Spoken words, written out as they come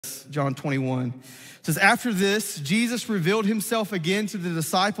John 21. It says, after this, Jesus revealed himself again to the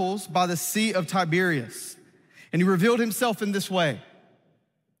disciples by the Sea of Tiberias. And he revealed himself in this way.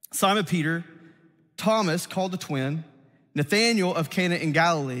 Simon Peter, Thomas, called the twin, Nathanael of Cana in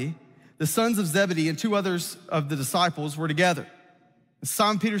Galilee, the sons of Zebedee, and two others of the disciples were together. And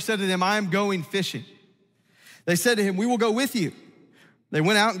Simon Peter said to them, I am going fishing. They said to him, we will go with you. They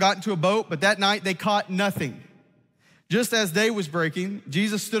went out and got into a boat, but that night they caught nothing. Just as day was breaking,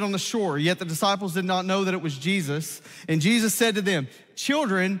 Jesus stood on the shore, yet the disciples did not know that it was Jesus. And Jesus said to them,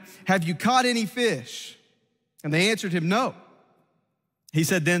 children, have you caught any fish? And they answered him, no. He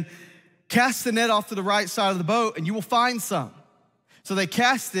said, then cast the net off to the right side of the boat and you will find some. So they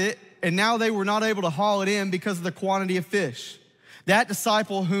cast it, and now they were not able to haul it in because of the quantity of fish. That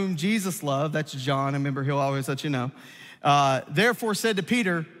disciple whom Jesus loved, that's John, I remember he'll always let you know, therefore said to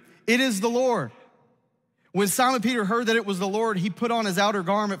Peter, it is the Lord. When Simon Peter heard that it was the Lord, he put on his outer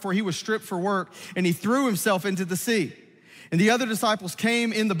garment, for he was stripped for work, and he threw himself into the sea. And the other disciples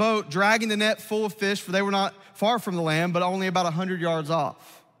came in the boat, dragging the net full of fish, for they were not far from the land, but only about 100 yards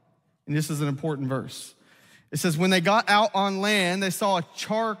off. And this is an important verse. It says, when they got out on land, they saw a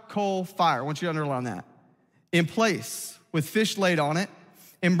charcoal fire. I want you to underline that. In place, with fish laid on it,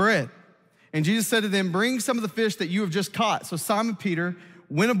 and bread. And Jesus said to them, bring some of the fish that you have just caught. So Simon Peter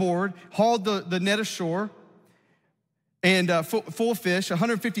went aboard, hauled the net ashore, and full of fish,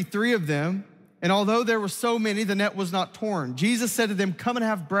 153 of them. And although there were so many, the net was not torn. Jesus said to them, come and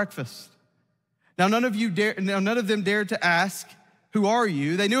have breakfast. Now none of them dared to ask, who are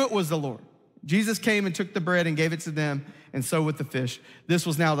you? They knew it was the Lord. Jesus came and took the bread and gave it to them, and so with the fish. This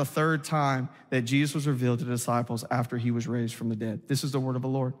was now the third time that Jesus was revealed to the disciples after he was raised from the dead. This is the word of the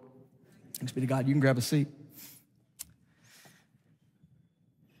Lord. Thanks be to God. You can grab a seat.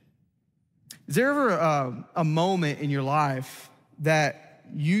 Is there ever a moment in your life that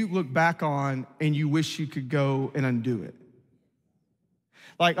you look back on and you wish you could go and undo it?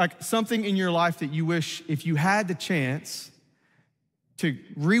 Like something in your life that you wish, if you had the chance to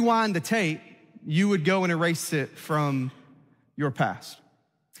rewind the tape, you would go and erase it from your past.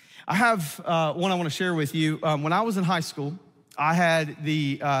 I have one I want to share with you. When I was in high school, I had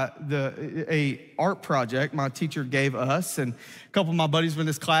a art project my teacher gave us, and a couple of my buddies were in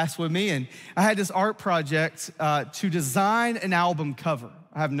this class with me, and I had this art project to design an album cover.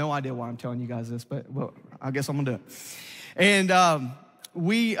 I have no idea why I'm telling you guys this, but well, I guess I'm gonna do it. And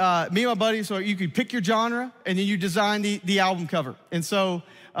me and my buddies, so you could pick your genre, and then you design the album cover. And so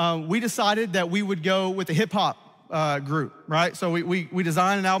we decided that we would go with a hip hop group, right? So we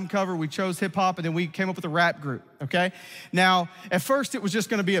designed an album cover, we chose hip hop, and then we came up with a rap group, okay? Now, at first it was just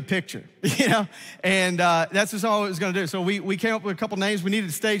gonna be a picture, you know? And that's just all it was gonna do. So we came up with a couple names, we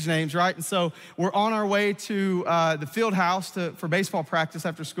needed stage names, right? And so we're on our way to the field house for baseball practice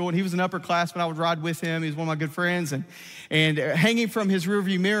after school, and he was an upperclassman. I would ride with him, he's one of my good friends, and hanging from his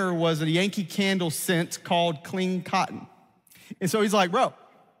rearview mirror was a Yankee Candle scent called Clean Cotton. And so he's like, bro,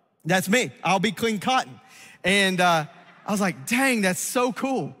 that's me, I'll be Clean Cotton. And I was like, dang, that's so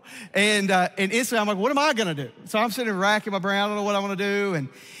cool. And instantly I'm like, what am I gonna do? So I'm sitting racking my brain, I don't know what I'm gonna do.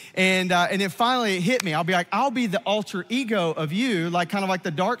 And then finally it hit me. I'll be like, I'll be the alter ego of you, like kind of like the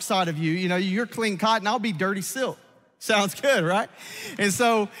dark side of you. You know, you're Clean Cotton, I'll be Dirty Silk. Sounds good, right? And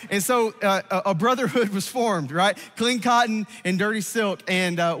so a brotherhood was formed, right? Clean Cotton and Dirty Silk,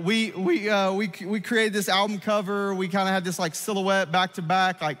 and we created this album cover. We kind of had this like silhouette back to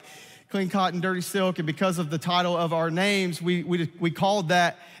back, like Clean Cotton, Dirty Silk, and because of the title of our names, we called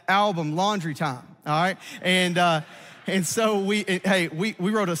that album Laundry Time. All right, and so we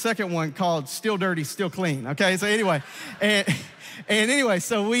wrote a second one called Still Dirty, Still Clean. Okay, so anyway, and anyway,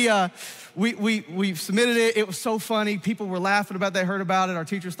 so we submitted it. It was so funny. People were laughing about it. They heard about it. Our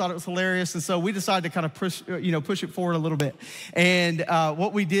teachers thought it was hilarious. And so we decided to kind of push it forward a little bit. And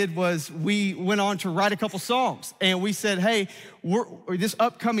what we did was we went on to write a couple songs. And we said, hey, this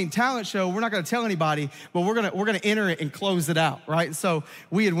upcoming talent show, we're not going to tell anybody, but we're gonna enter it and close it out, right? And so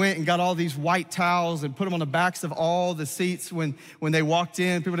we had went and got all these white towels and put them on the backs of all the seats when they walked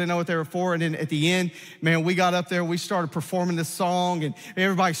in. People didn't know what they were for. And then at the end, man, we got up there, we started performing this song, and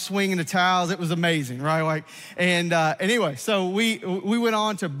everybody swinging the towels. It was amazing, right? Like, and anyway, so we went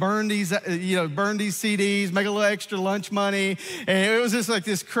on to burn these CDs, make a little extra lunch money, and it was just like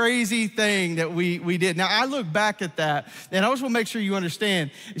this crazy thing that we did. Now I look back at that, and I just want to make sure you understand.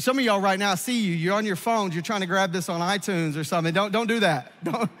 Some of y'all right now, I see you're on your phones, you're trying to grab this on iTunes or something. Don't do that.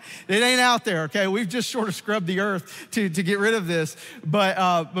 It ain't out there, okay? We've just sort of scrubbed the earth to get rid of this. But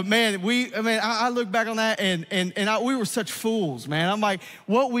man, I look back on that, and we were such fools. fools, man. I'm like,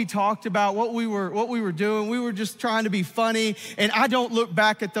 what we talked about, what we were doing, we were just trying to be funny. And I don't look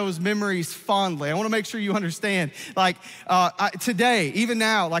back at those memories fondly. I want to make sure you understand. Like today, even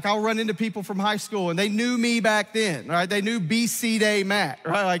now, like I'll run into people from high school and they knew me back then, right? They knew BC Day Matt,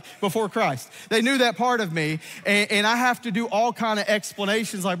 right? Like before Christ. They knew that part of me. And I have to do all kind of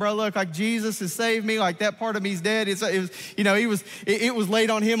explanations like, bro, look, like Jesus has saved me. Like that part of me's dead. It was laid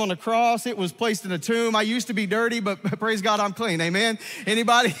on him on the cross. It was placed in a tomb. I used to be dirty, but praise God, I'm clean. Amen.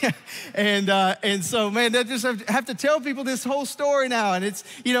 Anybody? and so, man, I just have to tell people this whole story now. And it's,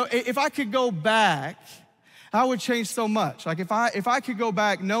 if I could go back, I would change so much. Like if I could go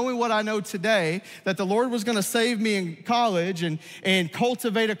back knowing what I know today, that the Lord was gonna save me in college and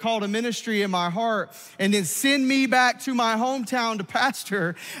cultivate a call to ministry in my heart and then send me back to my hometown to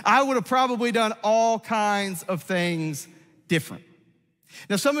pastor, I would have probably done all kinds of things different.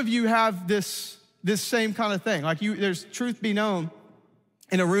 Now, some of you have this same kind of thing. Like there's truth be known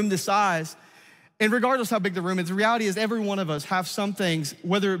in a room this size. And regardless how big the room is, the reality is every one of us have some things,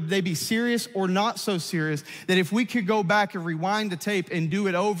 whether they be serious or not so serious, that if we could go back and rewind the tape and do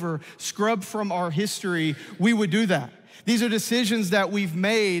it over, scrub from our history, we would do that. These are decisions that we've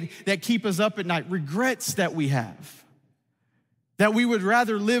made that keep us up at night, regrets that we have, that we would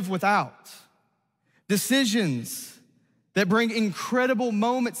rather live without, decisions that bring incredible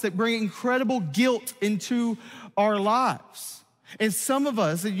moments, that bring incredible guilt into our lives. And some of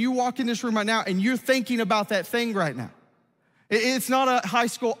us, you walk in this room right now and you're thinking about that thing right now. It's not a high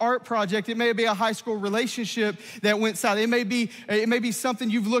school art project. It may be a high school relationship that went south. It may be something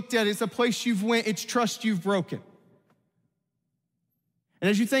you've looked at. It's a place you've went. It's trust you've broken. And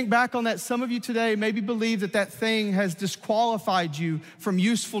as you think back on that, some of you today maybe believe that thing has disqualified you from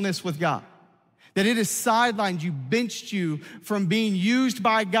usefulness with God. That it has sidelined you, benched you from being used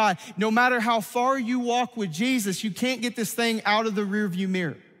by God. No matter how far you walk with Jesus, you can't get this thing out of the rearview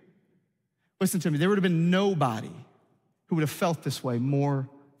mirror. Listen to me, there would have been nobody who would have felt this way more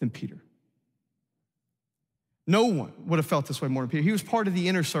than Peter. No one would have felt this way more than Peter. He was part of the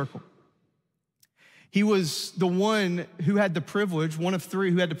inner circle. He was the one who had the privilege, one of three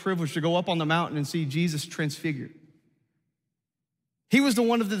who had the privilege to go up on the mountain and see Jesus transfigured. He was the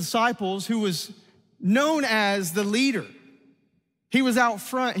one of the disciples who was known as the leader. He was out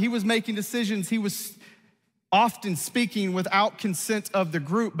front. He was making decisions. He was often speaking without consent of the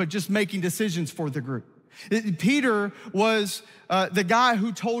group, but just making decisions for the group. Peter was the guy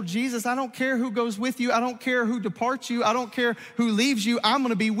who told Jesus, I don't care who goes with you. I don't care who departs you. I don't care who leaves you. I'm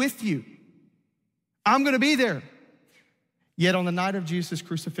gonna be with you. I'm gonna be there. Yet on the night of Jesus'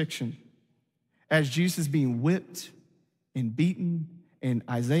 crucifixion, as Jesus is being whipped and beaten, and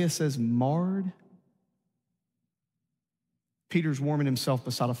Isaiah says marred, Peter's warming himself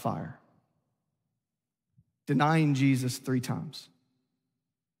beside a fire, denying Jesus 3 times.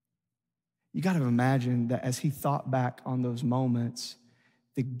 You got to imagine that as he thought back on those moments,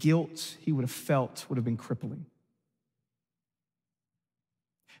 the guilt he would have felt would have been crippling.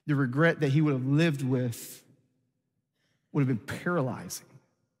 The regret that he would have lived with would have been paralyzing.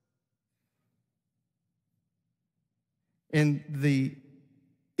 And the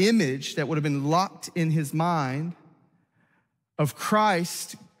image that would have been locked in his mind of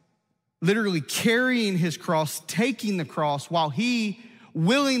Christ literally carrying his cross, taking the cross while he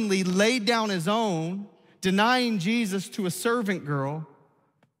willingly laid down his own, denying Jesus to a servant girl,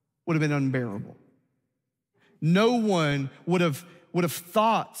 would have been unbearable. No one would have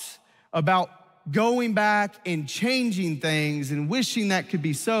thought about going back and changing things and wishing that could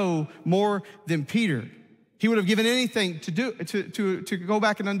be so more than Peter. He would have given anything to go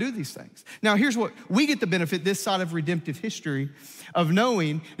back and undo these things. Now, here's what we get the benefit this side of redemptive history of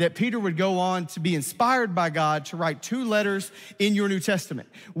knowing that Peter would go on to be inspired by God to write 2 letters in your New Testament.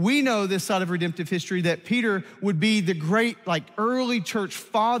 We know this side of redemptive history that Peter would be the great, early church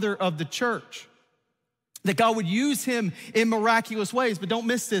father of the church. That God would use him in miraculous ways. But don't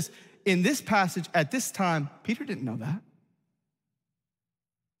miss this. In this passage, at this time, Peter didn't know that.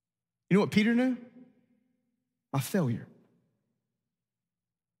 You know what Peter knew? My failure,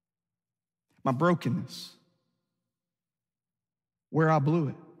 my brokenness, where I blew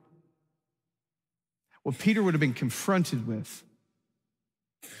it. What Peter would have been confronted with,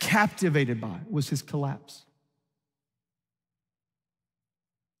 captivated by, was his collapse.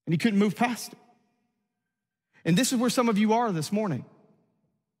 And he couldn't move past it. And this is where some of you are this morning.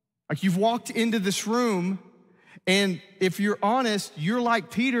 Like you've walked into this room, and if you're honest, you're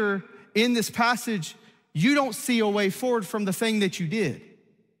like Peter in this passage. You don't see a way forward from the thing that you did.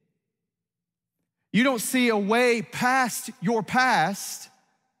 You don't see a way past your past,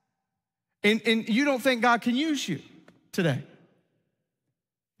 and you don't think God can use you today.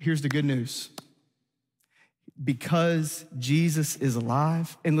 here's the good news. Because Jesus is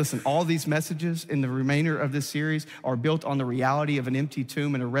alive, and listen, all these messages in the remainder of this series are built on the reality of an empty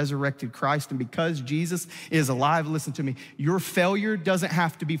tomb and a resurrected Christ. And because Jesus is alive, listen to me, your failure doesn't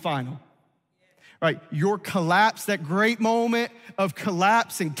have to be final. Right? Your collapse, that great moment of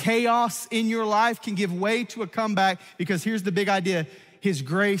collapse and chaos in your life can give way to a comeback, because here's the big idea. His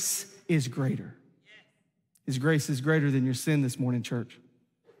grace is greater. His grace is greater than your sin this morning, church.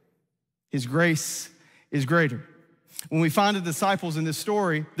 His grace is greater. When we find the disciples in this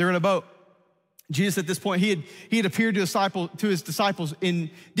story, they're in a boat. Jesus at this point, he had appeared to his disciples in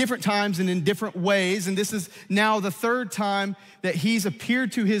different times and in different ways, and this is now the third time that he's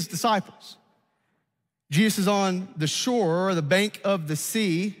appeared to his disciples. Jesus is on the shore or the bank of the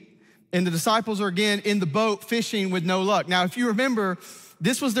sea, and the disciples are again in the boat fishing with no luck. Now, if you remember,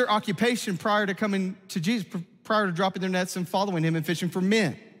 this was their occupation prior to coming to Jesus, prior to dropping their nets and following him and fishing for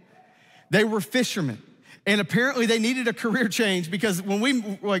men. They were fishermen. And apparently they needed a career change, because when we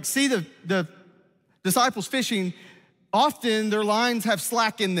see the disciples fishing, often their lines have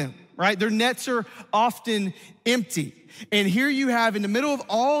slack in them, right? Their nets are often empty. And here you have, in the middle of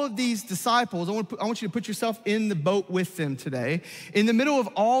all of these disciples, I want you to put yourself in the boat with them today. In the middle of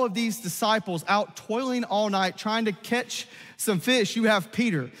all of these disciples out toiling all night, trying to catch some fish, you have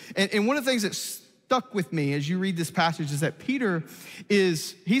Peter. And one of the things that stuck with me as you read this passage is that Peter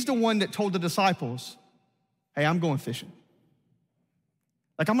he's the one that told the disciples, hey, I'm going fishing.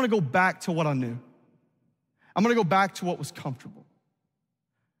 Like, I'm gonna go back to what I knew. I'm gonna go back to what was comfortable.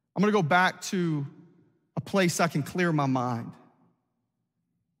 I'm gonna go back to a place I can clear my mind.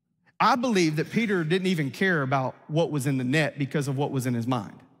 I believe that Peter didn't even care about what was in the net because of what was in his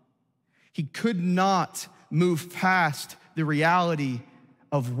mind. He could not move past the reality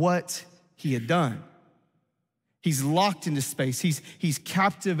of what he had done. He's locked into space. He's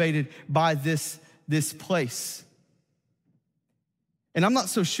captivated by this place. And I'm not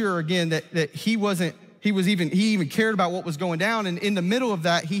so sure, again, that he even cared about what was going down. And in the middle of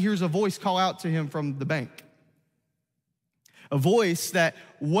that, he hears a voice call out to him from the bank. A voice that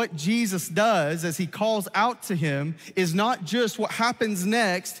what Jesus does as he calls out to him is not just what happens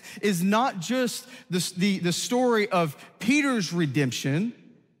next, is not just the story of Peter's redemption.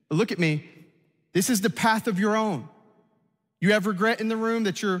 But look at me. This is the path of your own. You have regret in the room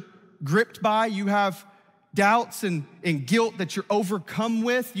that you're gripped by. You have doubts and guilt that you're overcome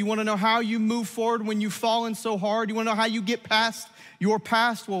with. You want to know how you move forward when you've fallen so hard. You want to know how you get past your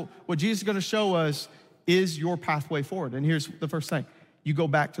past. Well, what Jesus is going to show us is your pathway forward. And here's the first thing. You go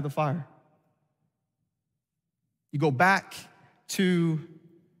back to the fire. You go back to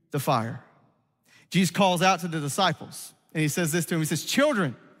the fire. Jesus calls out to the disciples, and he says this to them. He says,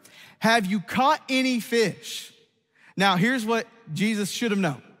 children, have you caught any fish? Now, here's what Jesus should have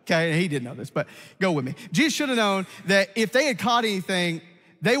known. Okay, he didn't know this, but go with me. Jesus should have known that if they had caught anything,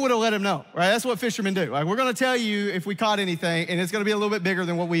 they would have let him know, right? That's what fishermen do. Like, we're gonna tell you if we caught anything, and it's gonna be a little bit bigger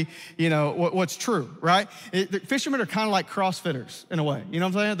than what's true, right? The fishermen are kind of like CrossFitters in a way, you know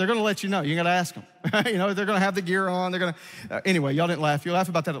what I'm saying? They're gonna let you know, you gotta ask them. They're gonna have the gear on, anyway, y'all didn't laugh. You'll laugh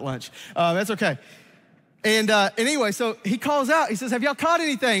about that at lunch. That's okay. And anyway, so he calls out, he says, have y'all caught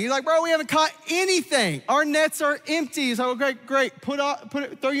anything? He's like, bro, we haven't caught anything. Our nets are empty. He's like, okay, great.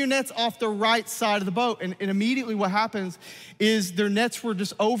 Throw your nets off the right side of the boat. And immediately what happens is their nets were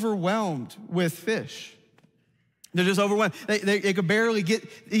just overwhelmed with fish. They're just overwhelmed. They could barely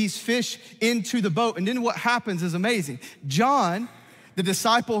get these fish into the boat. And then what happens is amazing. John, the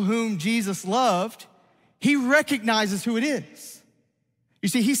disciple whom Jesus loved, he recognizes who it is. You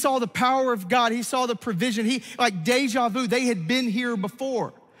see, he saw the power of God. He saw the provision. Like deja vu, they had been here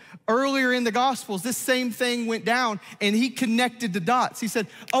before. Earlier in the Gospels, this same thing went down, and he connected the dots. He said,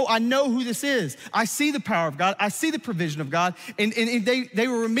 oh, I know who this is. I see the power of God. I see the provision of God. And they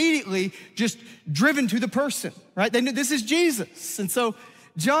were immediately just driven to the person, right? They knew this is Jesus. And so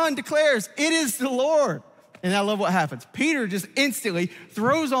John declares, it is the Lord. And I love what happens. Peter just instantly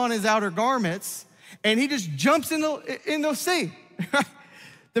throws on his outer garments, and he just jumps in the sea.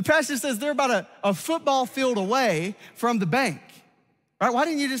 The passage says they're about a football field away from the bank. Right? Why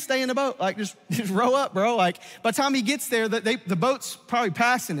didn't you just stay in the boat? Like, just row up, bro. Like, by the time he gets there, the boat's probably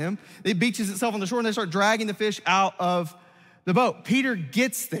passing him. It beaches itself on the shore, and they start dragging the fish out of the boat. Peter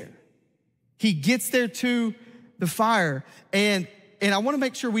gets there. He gets there to the fire. And I want to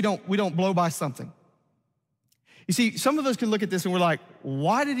make sure we don't blow by something. You see, some of us can look at this and we're like,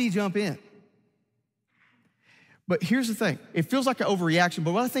 why did he jump in? But here's the thing. It feels like an overreaction,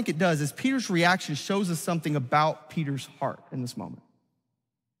 but what I think it does is Peter's reaction shows us something about Peter's heart in this moment.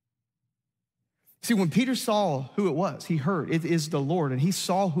 See, when Peter saw who it was, he heard it is the Lord, and he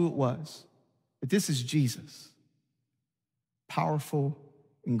saw who it was, that this is Jesus, powerful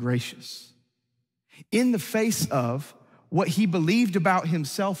and gracious, in the face of what he believed about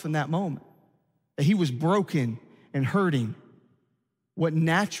himself in that moment, that he was broken and hurting. What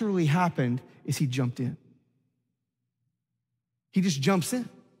naturally happened is he jumped in. He just jumps in.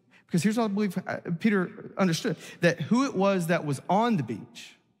 Because here's what I believe Peter understood, that who it was that was on the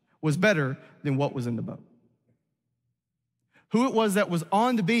beach was better than what was in the boat. Who it was that was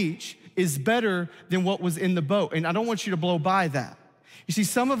on the beach is better than what was in the boat. And I don't want you to blow by that. You see,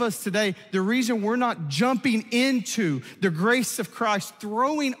 some of us today, the reason we're not jumping into the grace of Christ,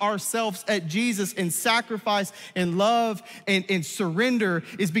 throwing ourselves at Jesus in sacrifice and love and surrender,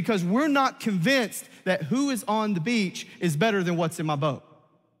 is because we're not convinced that who is on the beach is better than what's in my boat.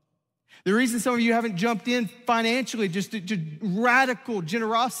 The reason some of you haven't jumped in financially, just to radical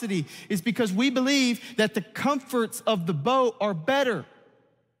generosity, is because we believe that the comforts of the boat are better.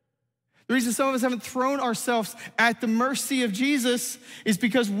 The reason some of us haven't thrown ourselves at the mercy of Jesus is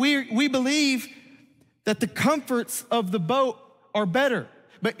because we believe that the comforts of the boat are better.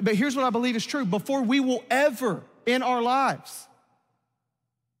 But here's what I believe is true. Before we will ever in our lives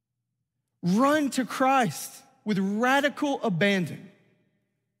run to Christ with radical abandon,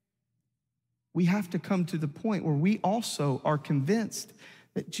 we have to come to the point where we also are convinced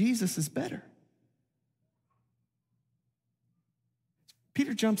that Jesus is better.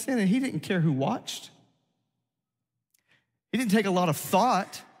 Peter jumps in and he didn't care who watched. He didn't take a lot of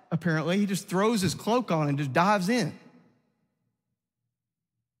thought, apparently. He just throws his cloak on and just dives in.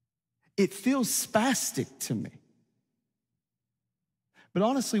 It feels spastic to me. But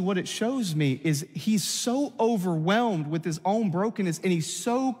honestly, what it shows me is he's so overwhelmed with his own brokenness and he's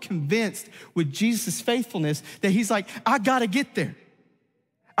so convinced with Jesus' faithfulness that he's like, I gotta get there.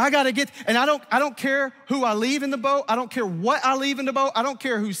 And I don't care who I leave in the boat. I don't care what I leave in the boat. I don't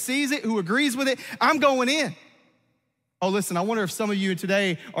care who sees it, who agrees with it. I'm going in. Oh, listen, I wonder if some of you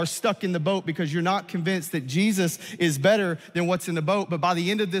today are stuck in the boat because you're not convinced that Jesus is better than what's in the boat. But by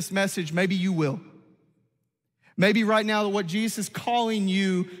the end of this message, maybe you will. Maybe right now what Jesus is calling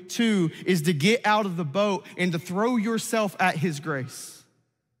you to is to get out of the boat and to throw yourself at his grace.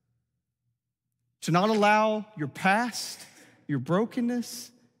 To not allow your past, your brokenness,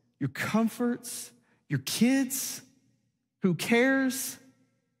 your comforts, your kids, who cares,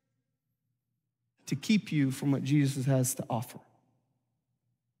 to keep you from what Jesus has to offer.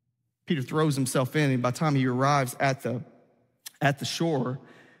 Peter throws himself in, and by the time he arrives at the shore,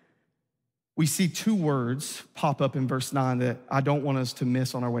 we see two words pop up in verse 9 that I don't want us to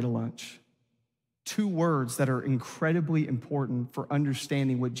miss on our way to lunch. Two words that are incredibly important for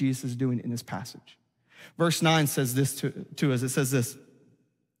understanding what Jesus is doing in this passage. Verse 9 says this to us. It says this.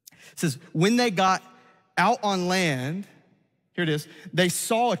 It says, when they got out on land, here it is, they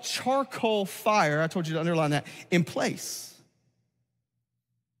saw a charcoal fire, I told you to underline that, in place,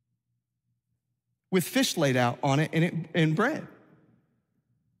 with fish laid out on it and bread.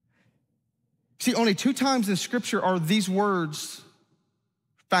 See, only 2 times in Scripture are these words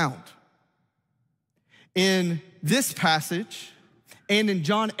found. In this passage and in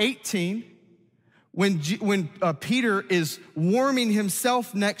John 18, when Peter is warming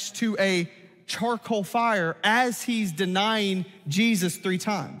himself next to a charcoal fire as he's denying Jesus 3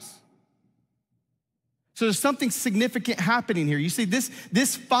 times. So there's something significant happening here. You see, this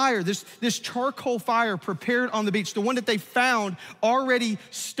fire, this charcoal fire prepared on the beach, the one that they found already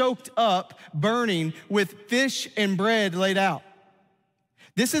stoked up, burning with fish and bread laid out.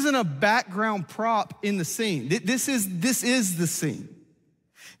 This isn't a background prop in the scene. This is the scene.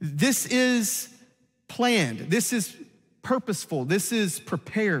 This is planned. This is purposeful. This is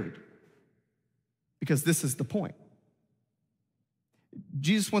prepared. Because this is the point.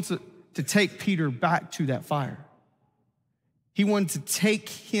 Jesus wants to take Peter back to that fire. He wanted to take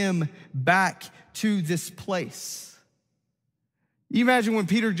him back to this place. You imagine when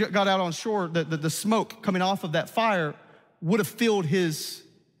Peter got out on shore, the smoke coming off of that fire would have filled his,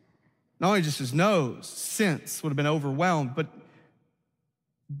 not only just his nose, sense would have been overwhelmed, but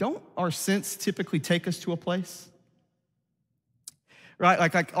don't our sense typically take us to a place? Right,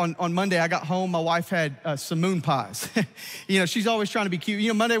 like on Monday, I got home, my wife had some moon pies. She's always trying to be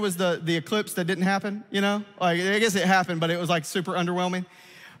cute. Monday was the eclipse that didn't happen, Like, I guess it happened, but it was like super underwhelming.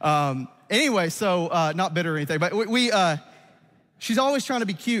 Anyway, so not bitter or anything, but she's always trying to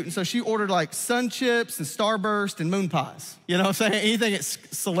be cute, and so she ordered like sun chips and Starburst and moon pies. You know what I'm saying? Anything that's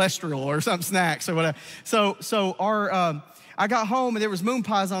celestial or some snacks or whatever. So our... I got home and there was moon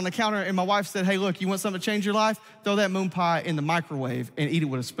pies on the counter and my wife said, hey, look, you want something to change your life? Throw that moon pie in the microwave and eat it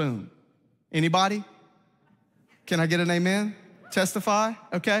with a spoon. Anybody? Can I get an amen? Testify,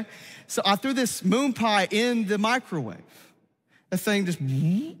 okay? So I threw this moon pie in the microwave. The thing just,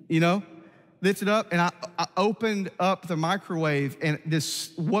 lifted up, and I opened up the microwave, and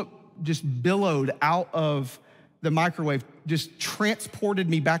what just billowed out of the microwave just transported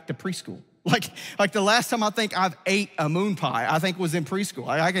me back to preschool. Like the last time I think I've ate a moon pie, I think was in preschool.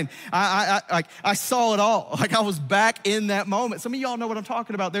 I saw it all. Like I was back in that moment. Some of y'all know what I'm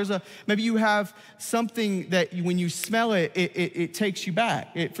talking about. Maybe you have something that when you smell it, it takes you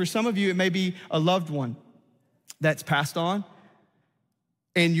back. For some of you, it may be a loved one that's passed on,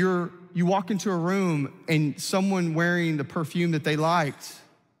 and you walk into a room and someone wearing the perfume that they liked,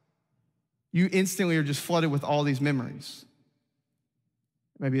 you instantly are just flooded with all these memories.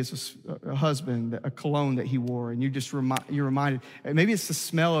 Maybe it's a husband, a cologne that he wore, and you're reminded. Maybe it's the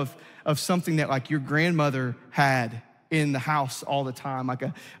smell of something that like your grandmother had in the house all the time, like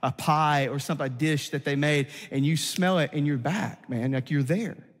a pie or something, a dish that they made, and you smell it and you're back, man, like you're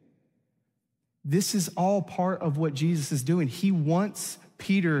there. This is all part of what Jesus is doing. He wants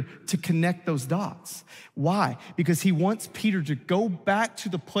Peter to connect those dots. Why? Because he wants Peter to go back to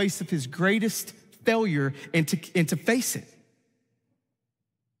the place of his greatest failure and to face it.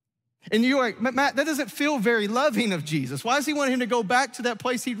 And you're like, Matt, that doesn't feel very loving of Jesus. Why does he want him to go back to that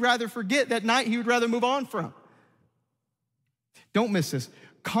place he'd rather forget, that night he would rather move on from? Don't miss this.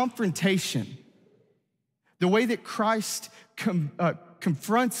 Confrontation, the way that Christ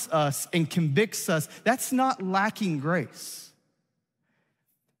confronts us and convicts us, that's not lacking grace.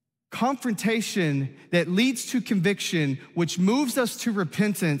 Confrontation that leads to conviction, which moves us to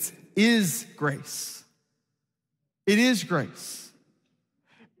repentance, is grace. It is grace.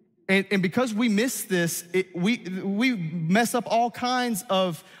 And because we miss this, we mess up all kinds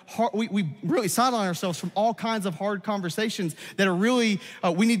of we really sideline ourselves from all kinds of hard conversations that are really,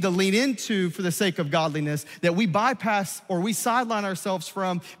 we need to lean into for the sake of godliness, that we bypass or we sideline ourselves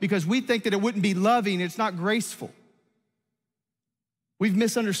from because we think that it wouldn't be loving, it's not graceful. We've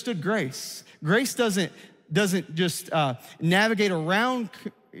misunderstood grace. Grace doesn't just navigate around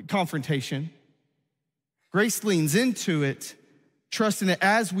confrontation. Grace leans into it, trusting that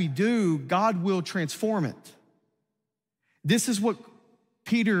as we do, God will transform it. This is what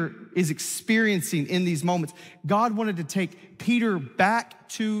Peter is experiencing in these moments. God wanted to take Peter back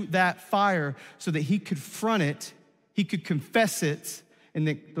to that fire so that he could confront it, he could confess it, and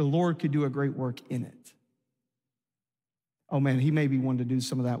that the Lord could do a great work in it. Oh man, he may be wanting to do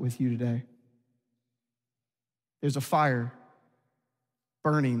some of that with you today. There's a fire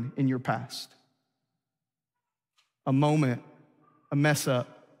burning in your past. A moment, a mess up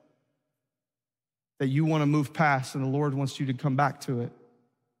that you want to move past, and the Lord wants you to come back to it.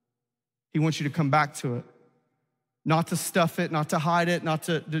 He wants you to come back to it. Not to stuff it, not to hide it, not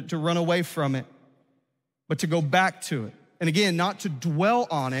to run away from it, but to go back to it. And again, not to dwell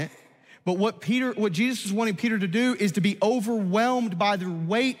on it, but what Jesus is wanting Peter to do is to be overwhelmed by the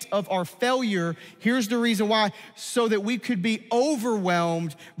weight of our failure. Here's the reason why, so that we could be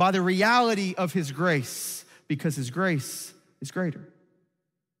overwhelmed by the reality of his grace, because his grace is greater.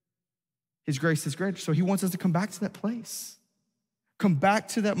 His grace is greater. So he wants us to come back to that place. Come back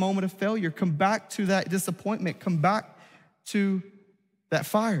to that moment of failure. Come back to that disappointment. Come back to that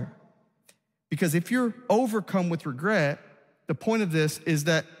fire. Because if you're overcome with regret, the point of this is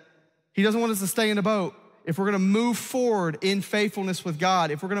that he doesn't want us to stay in the boat. If we're gonna move forward in faithfulness with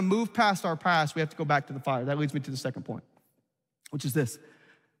God, if we're gonna move past our past, we have to go back to the fire. That leads me to the second point, which is this.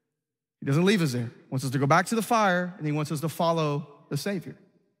 He doesn't leave us there. He wants us to go back to the fire, and he wants us to follow the Savior.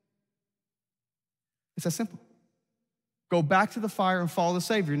 It's that simple. Go back to the fire and follow the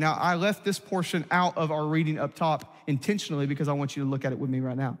Savior. Now, I left this portion out of our reading up top intentionally because I want you to look at it with me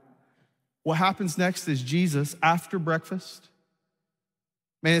right now. What happens next is Jesus, after breakfast,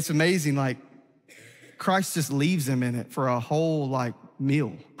 man, it's amazing, like, Christ just leaves him in it for a whole,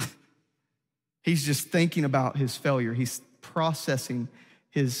 meal. He's just thinking about his failure. He's processing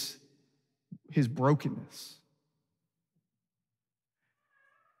his brokenness.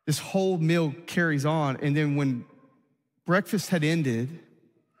 This whole meal carries on, and then when breakfast had ended,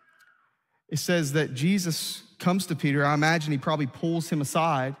 it says that Jesus comes to Peter. I imagine he probably pulls him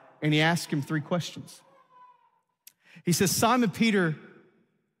aside, and he asks him 3 questions. He says, Simon Peter,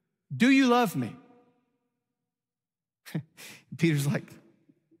 do you love me? Peter's like,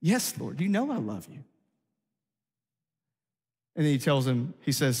 yes, Lord, you know I love you. And then he tells him,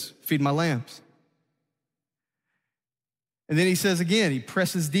 he says, feed my lambs. And then he says again, he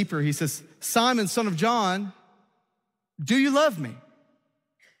presses deeper. He says, Simon, son of John, do you love me?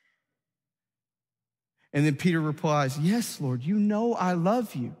 And then Peter replies, yes, Lord, you know I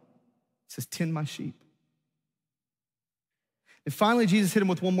love you. says, tend my sheep. And finally, Jesus hit him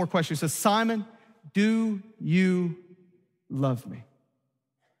with one more question. He says, Simon, do you love me?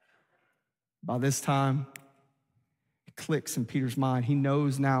 By this time, it clicks in Peter's mind. He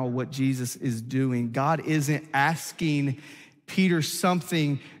knows now what Jesus is doing. God isn't asking Peter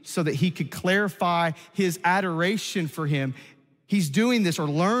something so that he could clarify his adoration for him. He's doing this or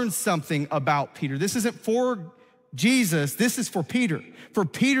learned something about Peter. This isn't for Jesus, this is for Peter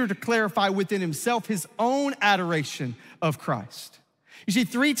to clarify within himself his own adoration of Christ. You see,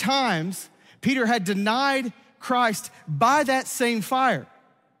 3 times Peter had denied Christ by that same fire.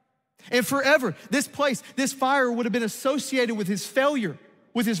 And forever, this place, this fire would have been associated with his failure,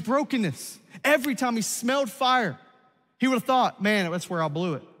 with his brokenness. Every time he smelled fire, he would have thought, man, that's where I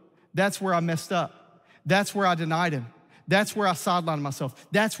blew it. That's where I messed up. That's where I denied him. That's where I sidelined myself.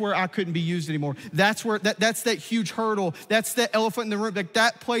 That's where I couldn't be used anymore. That's where that's that huge hurdle. That's the elephant in the room. Like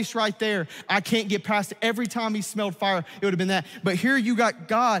that place right there, I can't get past it. Every time he smelled fire, it would have been that. But here you got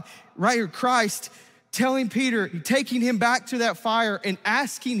God, right here, Christ, telling Peter, taking him back to that fire and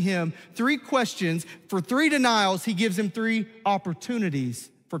asking him 3 questions. For 3 denials, he gives him 3 opportunities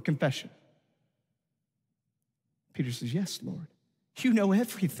for confession. Peter says, yes, Lord, you know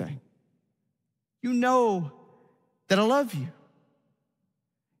everything. You know that I love you.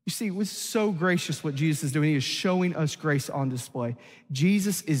 You see, it was so gracious what Jesus is doing. He is showing us grace on display.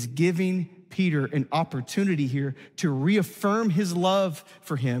 Jesus is giving Peter an opportunity here to reaffirm his love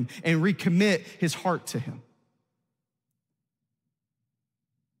for him and recommit his heart to him.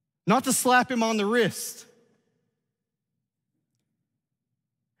 Not to slap him on the wrist.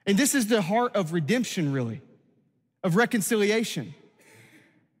 And this is the heart of redemption, really, of reconciliation.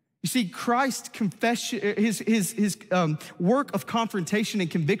 You see, Christ's confession, his work of confrontation and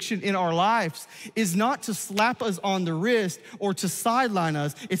conviction in our lives is not to slap us on the wrist or to sideline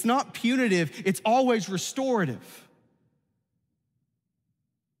us. It's not punitive. It's always restorative.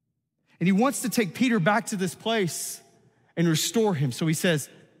 And he wants to take Peter back to this place and restore him. So he says,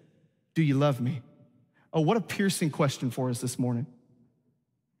 do you love me? Oh, what a piercing question for us this morning.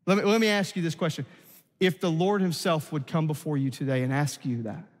 Let me ask you this question. If the Lord himself would come before you today and ask you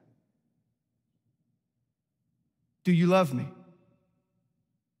that, do you love me?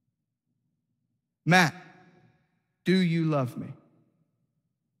 Matt, do you love me?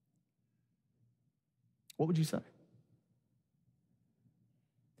 What would you say?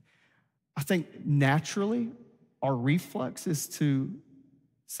 I think naturally our reflex is to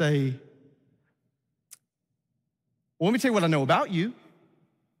say, well, let me tell you what I know about you.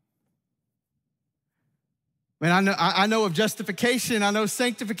 Man, I know of justification, I know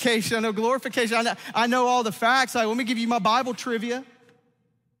sanctification, I know glorification, I know all the facts. Let me give you my Bible trivia. And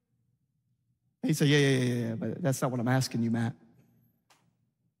you say, yeah, but that's not what I'm asking you, Matt.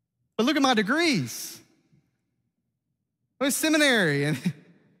 But look at my degrees. I went to seminary. And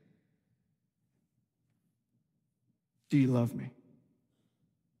do you love me?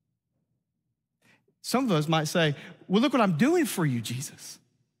 Some of us might say, well, look what I'm doing for you, Jesus.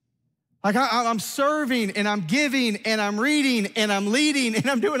 Like I'm serving and I'm giving and I'm reading and I'm leading and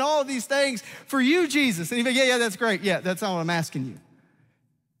I'm doing all of these things for you, Jesus. And you think, yeah, that's great. Yeah, that's not what I'm asking you.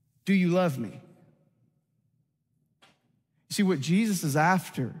 Do you love me? You see, what Jesus is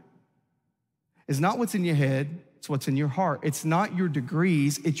after is not what's in your head, it's what's in your heart. It's not your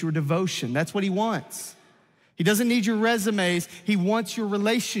degrees, it's your devotion. That's what he wants. He doesn't need your resumes. He wants your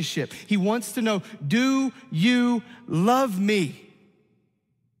relationship. He wants to know, do you love me?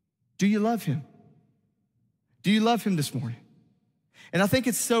 Do you love him? Do you love him this morning? And I think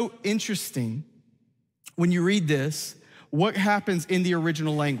it's so interesting when you read this, what happens in the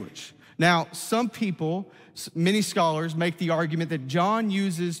original language. Now, some people, many scholars make the argument that John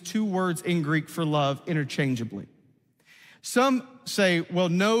uses 2 words in Greek for love interchangeably. Some say, well,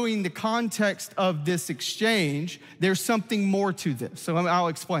 knowing the context of this exchange, there's something more to this. So I'll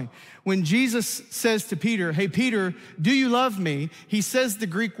explain. When Jesus says to Peter, hey, Peter, do you love me? He says the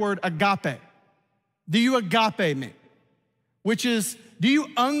Greek word agape. Do you agape me? Which is, do you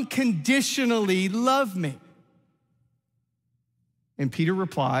unconditionally love me? And Peter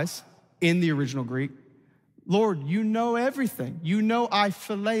replies in the original Greek, Lord, you know everything. You know I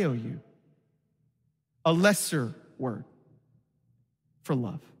phileo you. A lesser word for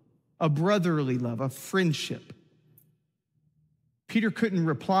love, a brotherly love, a friendship. Peter couldn't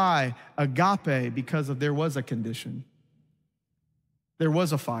reply agape because there was a condition. There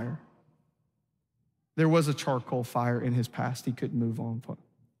was a fire. There was a charcoal fire in his past he couldn't move on from.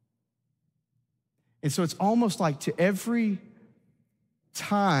 And so it's almost like to every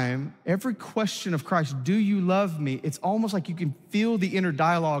time, every question of Christ, do you love me? It's almost like you can feel the inner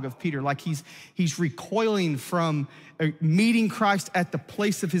dialogue of Peter, like he's recoiling from meeting Christ at the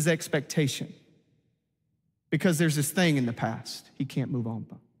place of his expectation. Because there's this thing in the past he can't move on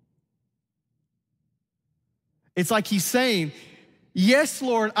from. It's like he's saying, yes,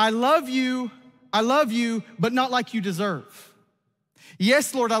 Lord, I love you, but not like you deserve.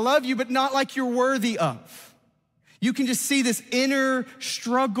 Yes, Lord, I love you, but not like you're worthy of. You can just see this inner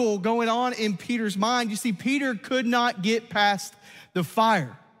struggle going on in Peter's mind. You see, Peter could not get past the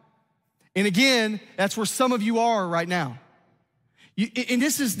fire. And again, that's where some of you are right now. And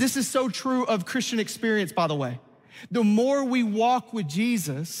this is so true of Christian experience, by the way. The more we walk with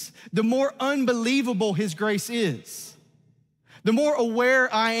Jesus, the more unbelievable his grace is. The more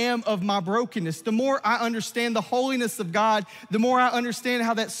aware I am of my brokenness, the more I understand the holiness of God, the more I understand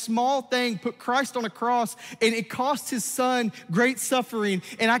how that small thing put Christ on a cross and it cost his son great suffering,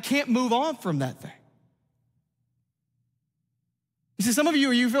 and I can't move on from that thing. You see, some of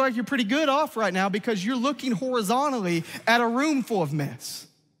you feel like you're pretty good off right now because you're looking horizontally at a room full of mess.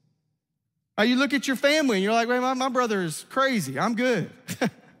 Or you look at your family and you're like, "Wait, my brother is crazy. I'm good."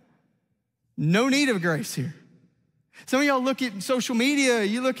 No need of grace here. Some of y'all look at social media,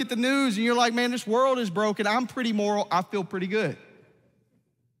 you look at the news, and you're like, "Man, this world is broken. I'm pretty moral. I feel pretty good."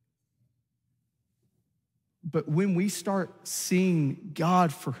 But when we start seeing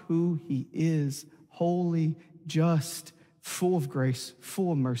God for who he is, holy, just, full of grace,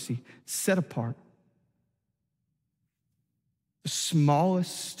 full of mercy, set apart, the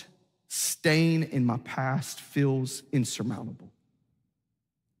smallest stain in my past feels insurmountable.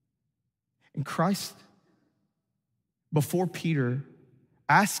 And Christ, before Peter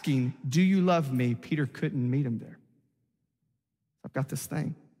asking, "Do you love me?" Peter couldn't meet him there. I've got this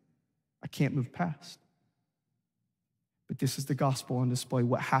thing I can't move past. But this is the gospel on display.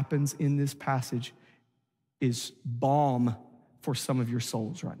 What happens in this passage is balm for some of your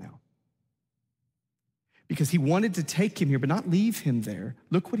souls right now. Because he wanted to take him here, but not leave him there.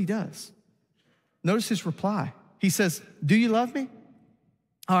 Look what he does. Notice his reply. He says, "Do you love me?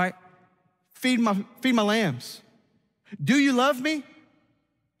 All right, feed my lambs. Do you love me?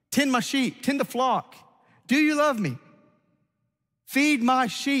 Tend my sheep, tend the flock. Do you love me? Feed my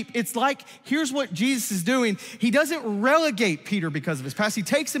sheep." It's like, here's what Jesus is doing. He doesn't relegate Peter because of his past. He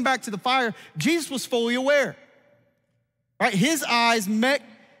takes him back to the fire. Jesus was fully aware, right? His eyes met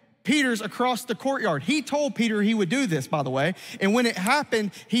Peter's across the courtyard. He told Peter he would do this, by the way. And when it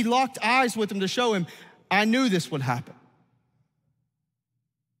happened, he locked eyes with him to show him, "I knew this would happen."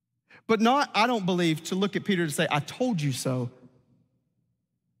 But not, I don't believe, to look at Peter to say, "I told you so."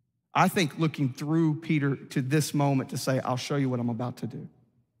 I think looking through Peter to this moment to say, "I'll show you what I'm about to do.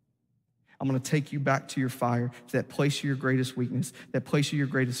 I'm gonna take you back to your fire, to that place of your greatest weakness, that place of your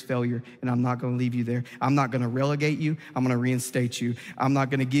greatest failure, and I'm not gonna leave you there. I'm not gonna relegate you, I'm gonna reinstate you. I'm not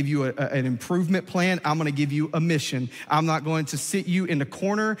gonna give you an improvement plan, I'm gonna give you a mission. I'm not going to sit you in the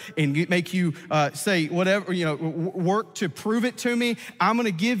corner and make you say whatever, work to prove it to me. I'm gonna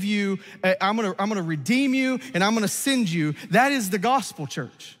give you, I'm gonna redeem you, and I'm gonna send you." That is the gospel,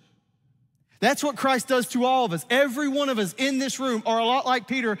 church. That's what Christ does to all of us. Every one of us in this room are a lot like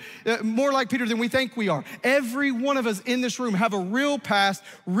Peter, more like Peter than we think we are. Every one of us in this room have a real past,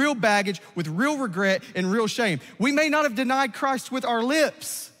 real baggage, with real regret and real shame. We may not have denied Christ with our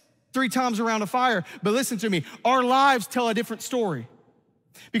lips 3 times around a fire, but listen to me, our lives tell a different story.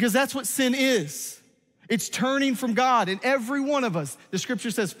 Because that's what sin is. It's turning from God. And every one of us, the scripture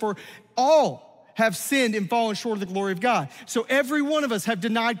says, for all have sinned and fallen short of the glory of God. So every one of us have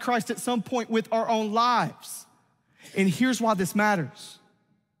denied Christ at some point with our own lives. And here's why this matters.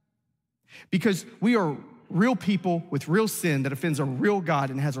 Because we are real people with real sin that offends a real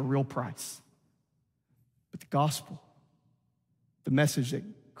God and has a real price. But the gospel, the message that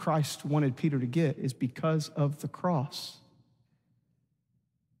Christ wanted Peter to get, is because of the cross.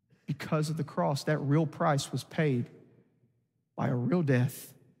 Because of the cross, that real price was paid by a real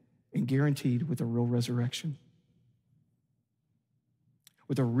death and guaranteed with a real resurrection.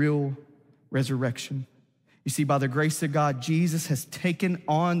 With a real resurrection. You see, by the grace of God, Jesus has taken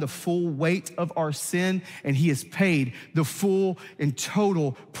on the full weight of our sin, and he has paid the full and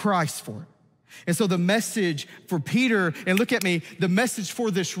total price for it. And so the message for Peter, and look at me, the message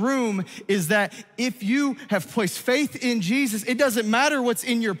for this room is that if you have placed faith in Jesus, it doesn't matter what's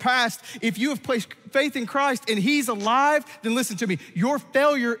in your past. If you have placed faith in Christ and he's alive, then listen to me, your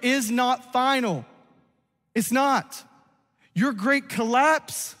failure is not final. It's not. Your great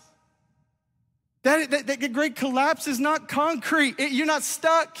collapse, that great collapse is not concrete. You're not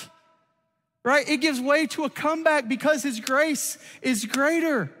stuck. right? It gives way to a comeback because his grace is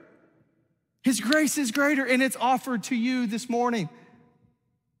greater. His grace is greater, and it's offered to you this morning.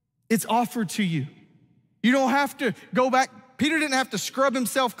 It's offered to you. You don't have to go back. Peter didn't have to scrub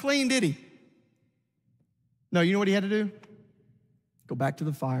himself clean, did he? No, you know what he had to do? Go back to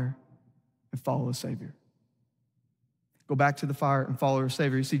the fire and follow the Savior. Go back to the fire and follow our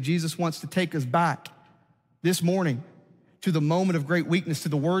Savior. You see, Jesus wants to take us back this morning to the moment of great weakness, to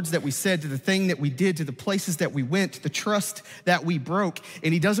the words that we said, to the thing that we did, to the places that we went, to the trust that we broke.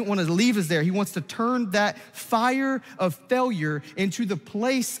 And he doesn't want to leave us there. He wants to turn that fire of failure into the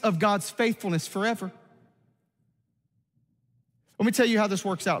place of God's faithfulness forever. Let me tell you how this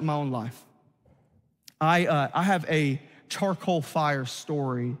works out in my own life. I have a charcoal fire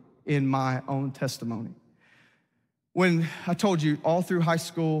story in my own testimony. When I told you all through high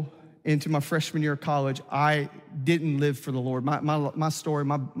school, into my freshman year of college, I didn't live for the Lord. My story,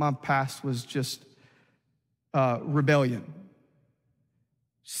 my past was just rebellion,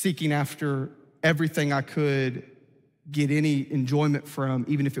 seeking after everything I could get any enjoyment from,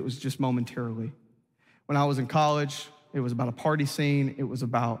 even if it was just momentarily. When I was in college, it was about a party scene. It was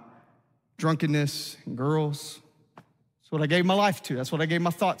about drunkenness and girls. That's what I gave my life to. That's what I gave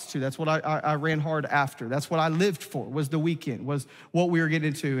my thoughts to. That's what I ran hard after. That's what I lived for, was the weekend, was what we were getting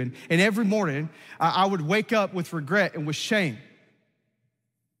into. And every morning, I would wake up with regret and with shame,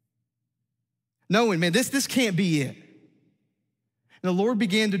 knowing, man, this can't be it. And the Lord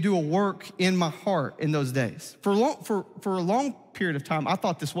began to do a work in my heart in those days. For a long period of time, I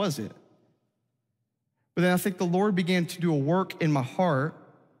thought this was it. But then I think the Lord began to do a work in my heart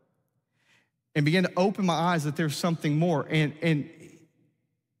and began to open my eyes that there's something more. And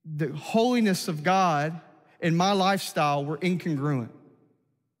the holiness of God and my lifestyle were incongruent.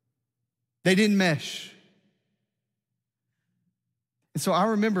 They didn't mesh. And so I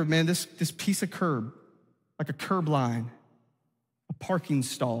remember, man, this piece of curb, like a curb line, a parking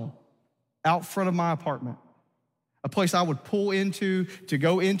stall out front of my apartment, a place I would pull into to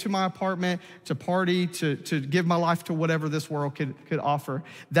go into my apartment, to party, to give my life to whatever this world could offer.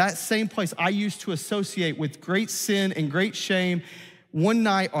 That same place I used to associate with great sin and great shame. One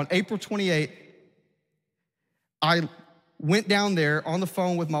night on April 28th, I went down there on the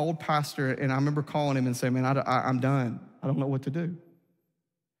phone with my old pastor, and I remember calling him and saying, man, I'm done. I don't know what to do.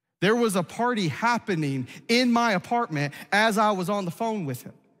 There was a party happening in my apartment as I was on the phone with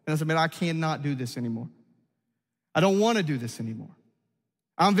him. And I said, man, I cannot do this anymore. I don't want to do this anymore.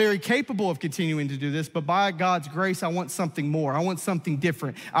 I'm very capable of continuing to do this, but by God's grace, I want something more. I want something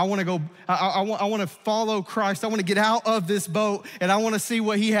different. I want to go, I want to follow Christ. I want to get out of this boat, and I want to see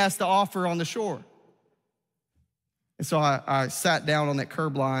what he has to offer on the shore. And so I sat down on that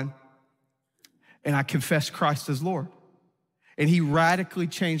curb line, and I confessed Christ as Lord. And he radically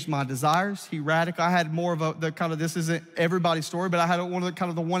changed my desires. I had more of the kind of, this isn't everybody's story, but I had one of the kind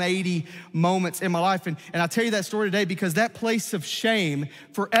of the 180 moments in my life. And I tell you that story today because that place of shame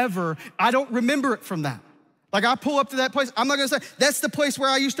forever, I don't remember it from that. Like I pull up to that place, I'm not gonna say, that's the place where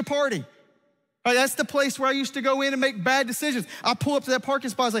I used to party. Right, that's the place where I used to go in and make bad decisions. I pull up to that parking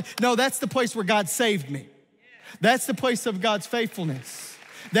spot, I say, no, that's the place where God saved me. That's the place of God's faithfulness.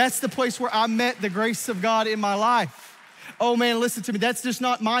 That's the place where I met the grace of God in my life. Oh man, listen to me. That's just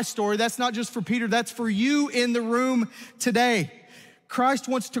not my story. That's not just for Peter. That's for you in the room today. Christ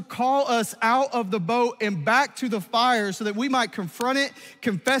wants to call us out of the boat and back to the fire so that we might confront it,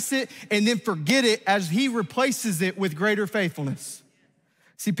 confess it, and then forget it as he replaces it with greater faithfulness.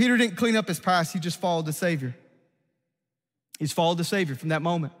 See, Peter didn't clean up his past. He just followed the Savior. He's followed the Savior from that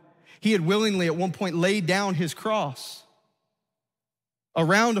moment. He had willingly at one point laid down his cross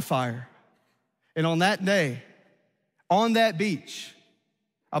around a fire. And on that day, on that beach,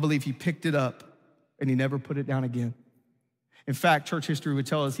 I believe he picked it up and he never put it down again. In fact, church history would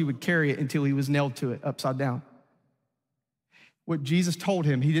tell us he would carry it until he was nailed to it upside down. What Jesus told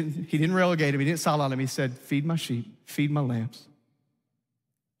him, he didn't relegate him, he didn't sideline him. He said, feed my sheep, feed my lambs,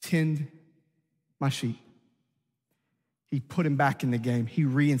 tend my sheep. He put him back in the game. He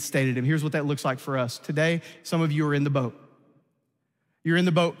reinstated him. Here's what that looks like for us. Today, some of you are in the boat. You're in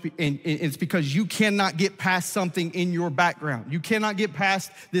the boat, and it's because you cannot get past something in your background. You cannot get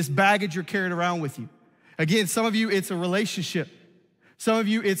past this baggage you're carrying around with you. Again, some of you, it's a relationship. Some of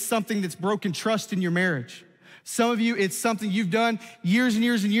you, it's something that's broken trust in your marriage. Some of you, it's something you've done years and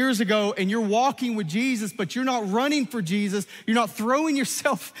years and years ago, and you're walking with Jesus, but you're not running for Jesus. You're not throwing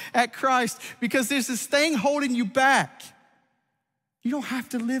yourself at Christ because there's this thing holding you back. You don't have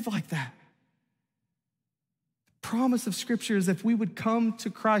to live like that. The promise of Scripture is if we would come to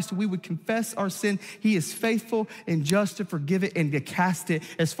Christ, we would confess our sin, he is faithful and just to forgive it and to cast it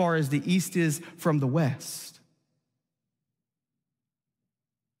as far as the east is from the west.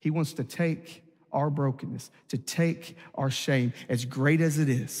 He wants to take our brokenness, to take our shame, as great as it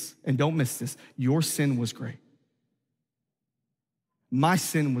is. And don't miss this, your sin was great. My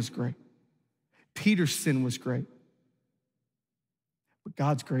sin was great. Peter's sin was great. But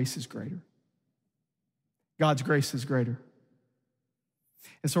God's grace is greater. God's grace is greater.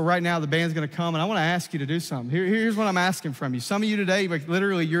 And so right now the band's gonna come and I wanna ask you to do something. Here's what I'm asking from you. Some of you today, like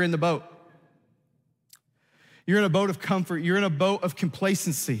literally you're in the boat. You're in a boat of comfort. You're in a boat of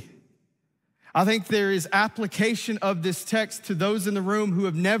complacency. I think there is application of this text to those in the room who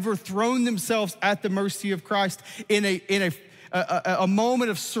have never thrown themselves at the mercy of Christ in a moment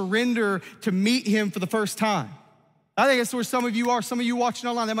of surrender to meet him for the first time. I think that's where some of you are. Some of you watching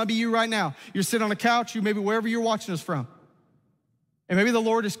online, that might be you right now. You're sitting on a couch, you maybe wherever you're watching us from. And maybe the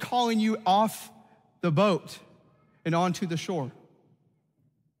Lord is calling you off the boat and onto the shore.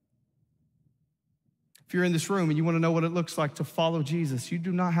 If you're in this room and you want to know what it looks like to follow Jesus, you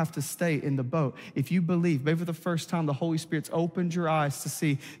do not have to stay in the boat. If you believe, maybe for the first time, the Holy Spirit's opened your eyes to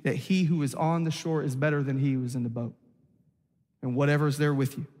see that he who is on the shore is better than he who is in the boat. And whatever is there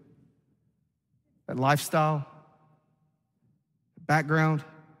with you, that lifestyle, background,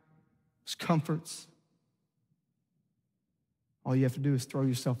 those comforts, all you have to do is throw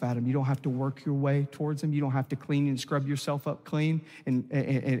yourself at him. You don't have to work your way towards him. You don't have to clean and scrub yourself up clean and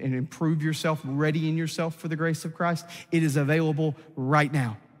improve yourself, readying yourself for the grace of Christ. It is available right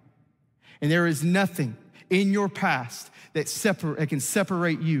now. And there is nothing in your past that can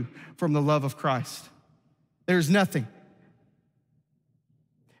separate you from the love of Christ. There's nothing.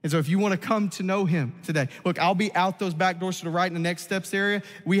 And so if you want to come to know him today, look, I'll be out those back doors to the right in the next steps area.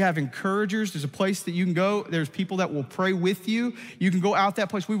 We have encouragers. There's a place that you can go. There's people that will pray with you. You can go out that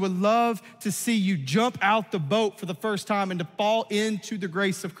place. We would love to see you jump out the boat for the first time and to fall into the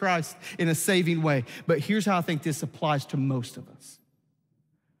grace of Christ in a saving way. But here's how I think this applies to most of us.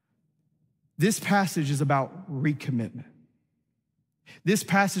 This passage is about recommitment. This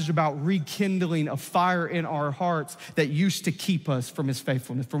passage is about rekindling a fire in our hearts that used to keep us from his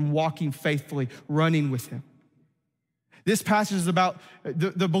faithfulness, from walking faithfully, running with him. This passage is about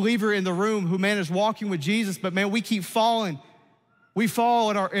the believer in the room who, man, is walking with Jesus, but man, we keep falling. We fall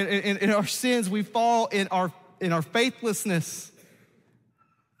in our sins. We fall in our faithlessness.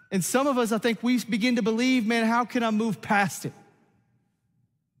 And some of us, I think we begin to believe, man, how can I move past it?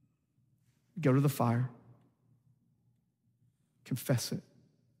 Go to the fire. Confess it,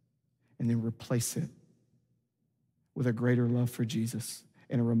 and then replace it with a greater love for Jesus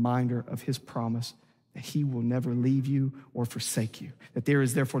and a reminder of his promise that he will never leave you or forsake you, that there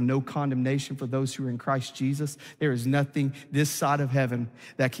is therefore no condemnation for those who are in Christ Jesus. There is nothing this side of heaven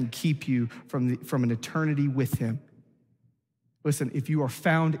that can keep you from an eternity with him. Listen, if you are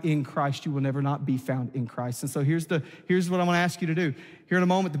found in Christ, you will never not be found in Christ. And so here's what I'm gonna ask you to do. Here in a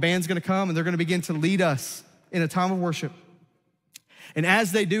moment, the band's gonna come and they're gonna begin to lead us in a time of worship. And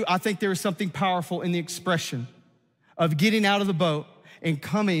as they do, I think there is something powerful in the expression of getting out of the boat and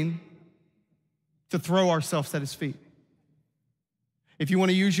coming to throw ourselves at his feet. If you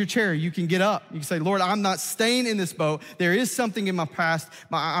want to use your chair, you can get up. You can say, Lord, I'm not staying in this boat. There is something in my past.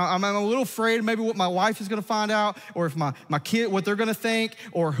 I'm a little afraid maybe what my wife is going to find out, or if my kid, what they're going to think,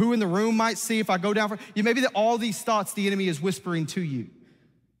 or who in the room might see if I go down. Maybe all these thoughts the enemy is whispering to you.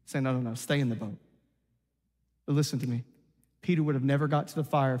 Say, no, stay in the boat. But listen to me. Peter would have never got to the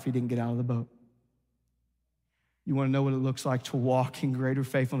fire if he didn't get out of the boat. You want to know what it looks like to walk in greater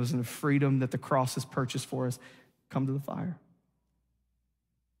faithfulness and the freedom that the cross has purchased for us? Come to the fire.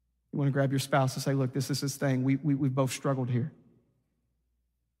 You want to grab your spouse and say, look, this is his thing. We've both struggled here.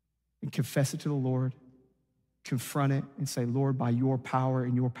 And confess it to the Lord. Confront it and say, Lord, by your power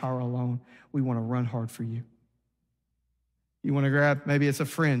and your power alone, we want to run hard for you. You want to grab, maybe it's a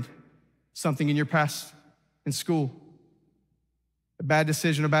friend, something in your past in school, a bad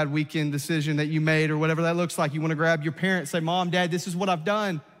decision, a bad weekend decision that you made or whatever that looks like. You want to grab your parents, say, Mom, Dad, this is what I've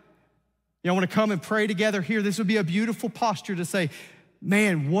done. I want to come and pray together here. This would be a beautiful posture to say,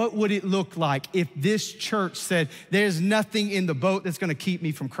 man, what would it look like if this church said, there's nothing in the boat that's going to keep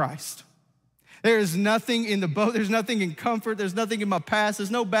me from Christ. There is nothing in the boat. There's nothing in comfort. There's nothing in my past. There's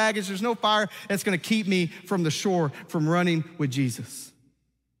no baggage. There's no fire that's going to keep me from the shore, from running with Jesus.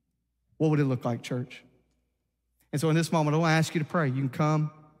 What would it look like, church? And so in this moment, I want to ask you to pray. You can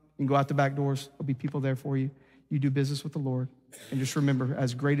come, you can go out the back doors. There'll be people there for you. You do business with the Lord. And just remember,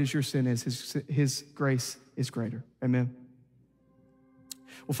 as great as your sin is, his grace is greater. Amen.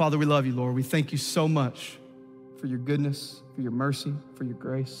 Well, Father, we love you, Lord. We thank you so much for your goodness, for your mercy, for your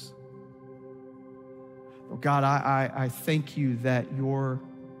grace. Oh God, I thank you that your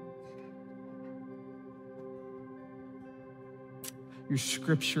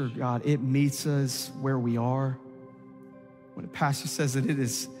scripture, God, it meets us where we are. When the pastor says that it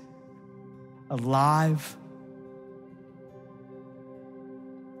is alive,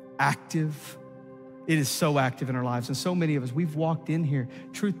 active, it is so active in our lives. And so many of us, we've walked in here,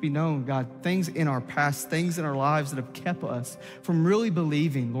 truth be known, God, things in our past, things in our lives that have kept us from really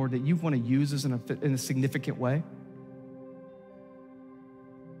believing, Lord, that you want to use us in a significant way.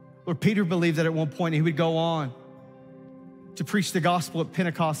 Lord, Peter believed that at one point he would go on to preach the gospel at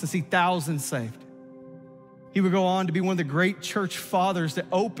Pentecost and see thousands saved. He would go on to be one of the great church fathers that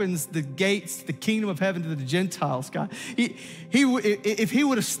opens the gates, the kingdom of heaven to the Gentiles, God. If he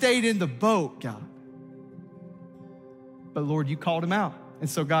would have stayed in the boat, God. But Lord, you called him out. And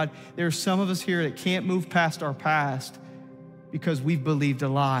so God, there are some of us here that can't move past our past because we've believed a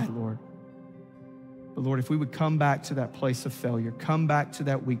lie, Lord. But Lord, if we would come back to that place of failure, come back to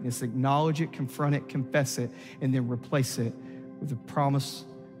that weakness, acknowledge it, confront it, confess it, and then replace it with the promise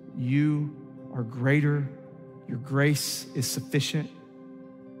you are greater, your grace is sufficient.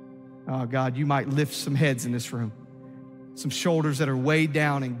 Oh God, you might lift some heads in this room, some shoulders that are weighed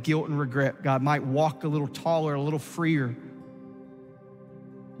down in guilt and regret. God might walk a little taller, a little freer.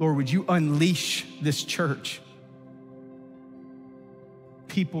 Lord, would you unleash this church?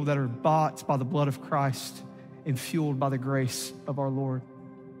 People that are bought by the blood of Christ and fueled by the grace of our Lord.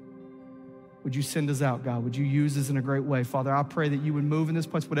 Would you send us out, God? Would you use us in a great way? Father, I pray that you would move in this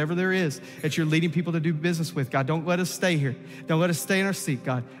place, whatever there is that you're leading people to do business with. God, don't let us stay here. Don't let us stay in our seat,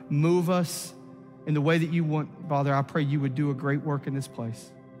 God. Move us in the way that you want. Father, I pray you would do a great work in this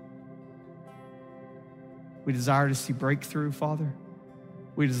place. We desire to see breakthrough, Father.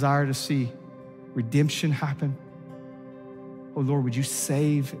 We desire to see redemption happen. Oh, Lord, would you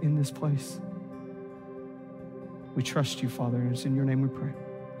save in this place? We trust you, Father, and it's in your name we pray.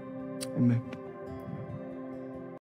 Amen.